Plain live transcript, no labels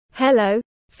Hello,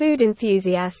 food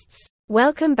enthusiasts.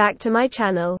 Welcome back to my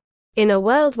channel. In a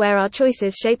world where our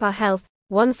choices shape our health,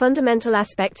 one fundamental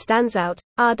aspect stands out: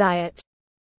 our diet.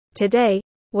 Today,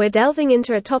 we're delving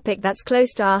into a topic that's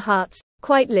close to our hearts,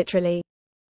 quite literally.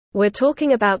 We're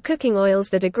talking about cooking oils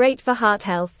that are great for heart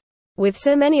health. With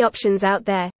so many options out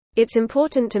there, it's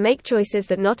important to make choices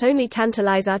that not only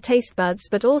tantalize our taste buds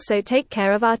but also take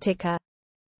care of our ticker.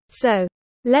 So,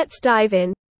 let's dive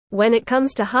in. When it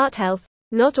comes to heart health,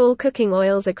 not all cooking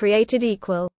oils are created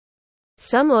equal.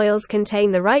 Some oils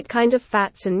contain the right kind of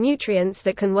fats and nutrients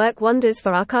that can work wonders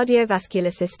for our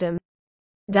cardiovascular system.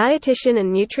 Dietitian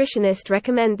and nutritionist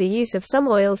recommend the use of some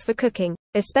oils for cooking,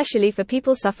 especially for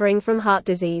people suffering from heart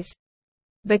disease.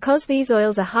 Because these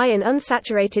oils are high in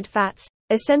unsaturated fats,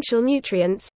 essential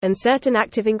nutrients, and certain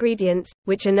active ingredients,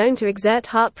 which are known to exert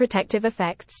heart protective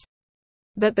effects.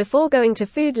 But before going to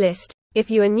food list, if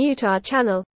you are new to our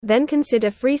channel, then consider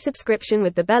free subscription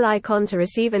with the bell icon to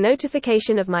receive a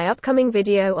notification of my upcoming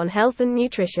video on health and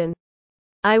nutrition.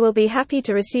 I will be happy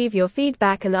to receive your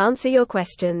feedback and answer your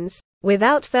questions.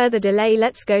 Without further delay,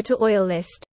 let's go to oil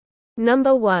list.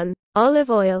 Number 1. Olive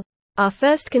oil. Our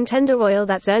first contender oil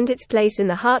that's earned its place in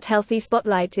the heart-healthy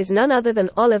spotlight is none other than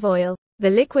olive oil, the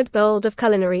liquid gold of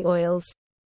culinary oils.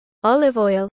 Olive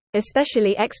oil,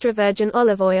 especially extra virgin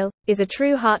olive oil, is a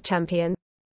true heart champion.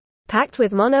 Packed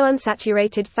with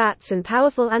monounsaturated fats and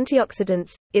powerful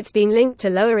antioxidants, it's been linked to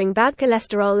lowering bad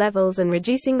cholesterol levels and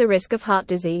reducing the risk of heart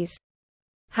disease.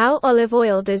 How olive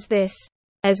oil does this?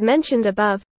 As mentioned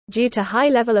above, due to high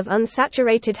level of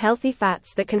unsaturated healthy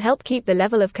fats that can help keep the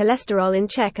level of cholesterol in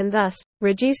check and thus,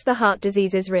 reduce the heart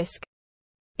disease's risk.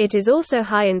 It is also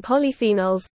high in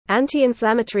polyphenols,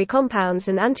 anti-inflammatory compounds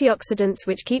and antioxidants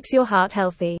which keeps your heart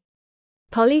healthy.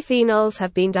 Polyphenols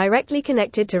have been directly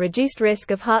connected to reduced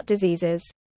risk of heart diseases.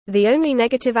 The only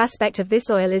negative aspect of this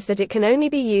oil is that it can only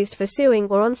be used for stewing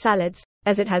or on salads,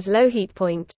 as it has low heat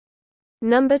point.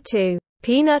 Number 2.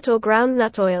 Peanut or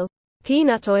groundnut oil.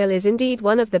 Peanut oil is indeed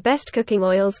one of the best cooking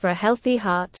oils for a healthy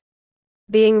heart.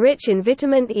 Being rich in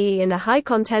vitamin E and a high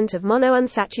content of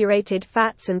monounsaturated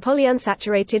fats and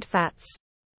polyunsaturated fats.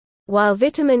 While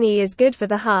vitamin E is good for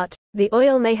the heart, the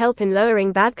oil may help in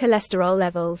lowering bad cholesterol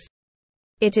levels.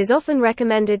 It is often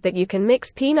recommended that you can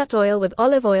mix peanut oil with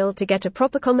olive oil to get a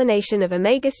proper combination of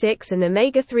omega-6 and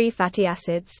omega-3 fatty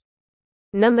acids.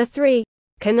 Number 3.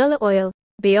 Canola oil.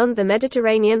 Beyond the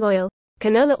Mediterranean oil,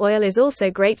 canola oil is also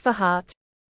great for heart.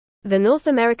 The North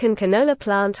American canola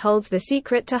plant holds the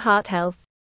secret to heart health.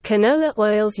 Canola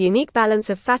oil's unique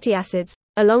balance of fatty acids,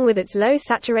 along with its low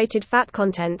saturated fat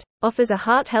content, offers a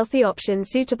heart-healthy option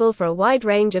suitable for a wide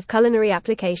range of culinary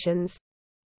applications.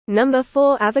 Number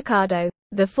 4. Avocado.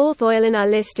 The fourth oil in our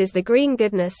list is the green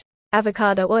goodness,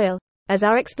 avocado oil. As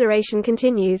our exploration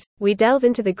continues, we delve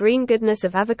into the green goodness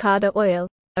of avocado oil,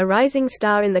 a rising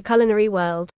star in the culinary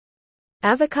world.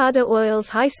 Avocado oil's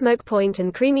high smoke point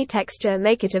and creamy texture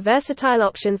make it a versatile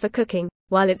option for cooking,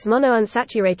 while its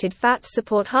monounsaturated fats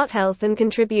support heart health and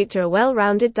contribute to a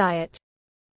well-rounded diet.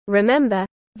 Remember,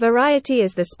 variety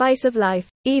is the spice of life,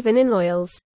 even in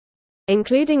oils.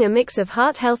 Including a mix of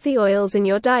heart-healthy oils in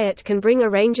your diet can bring a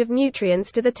range of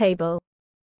nutrients to the table.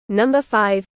 Number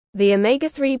 5. The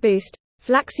omega-3 boost,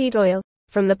 flaxseed oil.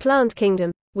 From the plant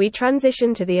kingdom, we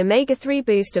transition to the omega-3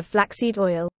 boost of flaxseed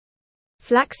oil.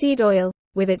 Flaxseed oil,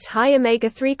 with its high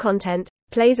omega-3 content,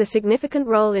 plays a significant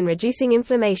role in reducing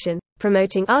inflammation,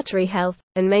 promoting artery health,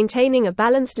 and maintaining a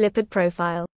balanced lipid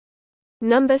profile.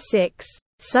 Number 6.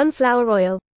 Sunflower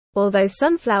oil. Although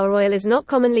sunflower oil is not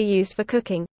commonly used for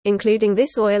cooking, including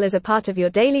this oil as a part of your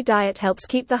daily diet helps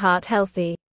keep the heart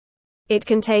healthy. It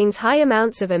contains high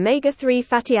amounts of omega-3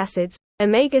 fatty acids,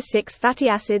 omega-6 fatty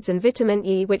acids and vitamin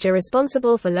E, which are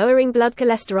responsible for lowering blood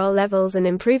cholesterol levels and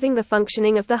improving the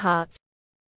functioning of the heart.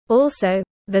 Also,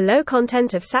 the low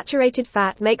content of saturated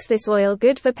fat makes this oil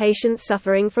good for patients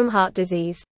suffering from heart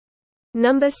disease.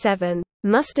 Number 7.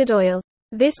 Mustard oil.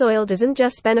 This oil doesn't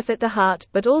just benefit the heart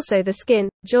but also the skin,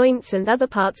 joints and other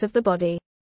parts of the body.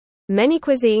 Many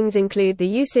cuisines include the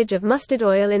usage of mustard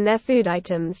oil in their food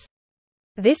items.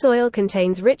 This oil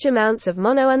contains rich amounts of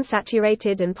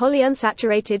monounsaturated and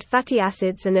polyunsaturated fatty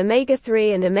acids and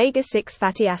omega-3 and omega-6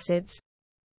 fatty acids.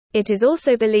 It is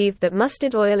also believed that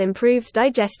mustard oil improves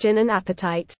digestion and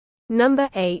appetite. Number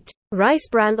 8. Rice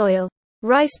bran oil.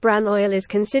 Rice bran oil is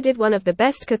considered one of the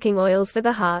best cooking oils for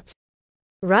the heart.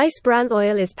 Rice bran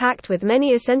oil is packed with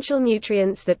many essential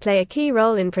nutrients that play a key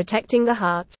role in protecting the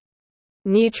heart.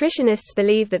 Nutritionists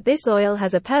believe that this oil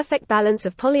has a perfect balance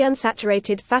of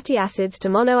polyunsaturated fatty acids to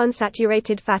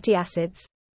monounsaturated fatty acids.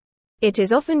 It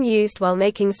is often used while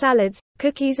making salads,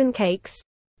 cookies and cakes.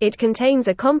 It contains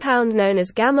a compound known as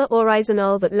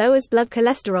gamma-oryzanol that lowers blood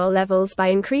cholesterol levels by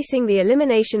increasing the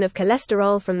elimination of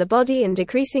cholesterol from the body and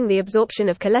decreasing the absorption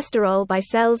of cholesterol by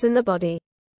cells in the body.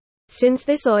 Since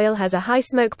this oil has a high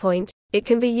smoke point, it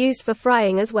can be used for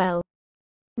frying as well.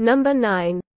 Number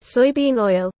 9. Soybean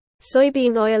oil.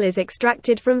 Soybean oil is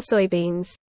extracted from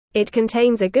soybeans. It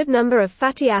contains a good number of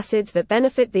fatty acids that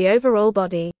benefit the overall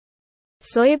body.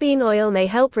 Soybean oil may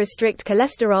help restrict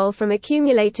cholesterol from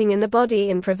accumulating in the body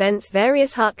and prevents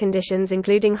various heart conditions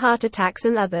including heart attacks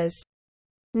and others.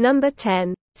 Number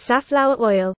 10. Safflower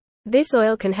oil. This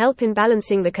oil can help in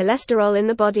balancing the cholesterol in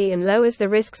the body and lowers the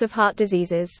risks of heart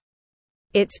diseases.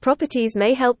 Its properties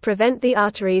may help prevent the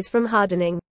arteries from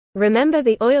hardening. Remember,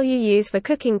 the oil you use for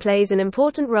cooking plays an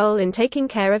important role in taking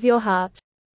care of your heart.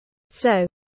 So,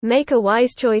 make a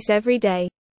wise choice every day.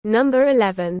 Number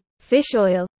 11. Fish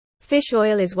oil. Fish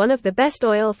oil is one of the best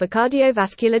oil for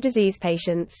cardiovascular disease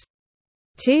patients.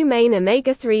 Two main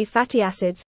omega-3 fatty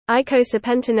acids,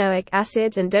 eicosapentaenoic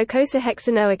acid and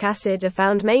docosahexaenoic acid, are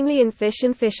found mainly in fish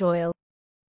and fish oil.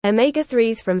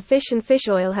 Omega-3s from fish and fish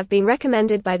oil have been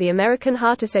recommended by the American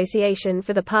Heart Association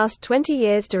for the past 20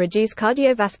 years to reduce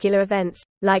cardiovascular events,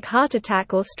 like heart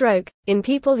attack or stroke, in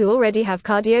people who already have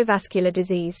cardiovascular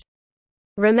disease.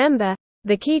 Remember,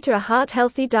 the key to a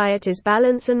heart-healthy diet is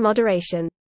balance and moderation.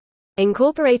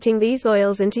 Incorporating these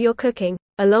oils into your cooking,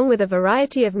 along with a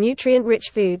variety of nutrient-rich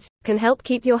foods, can help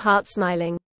keep your heart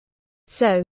smiling.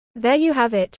 So, there you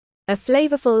have it, a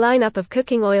flavorful lineup of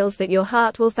cooking oils that your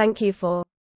heart will thank you for.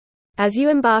 As you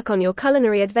embark on your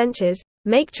culinary adventures,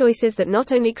 make choices that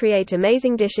not only create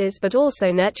amazing dishes but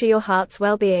also nurture your heart's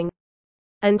well-being.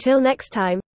 Until next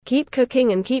time, keep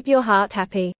cooking and keep your heart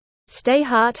happy. Stay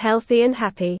heart healthy and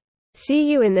happy.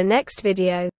 See you in the next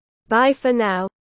video. Bye for now.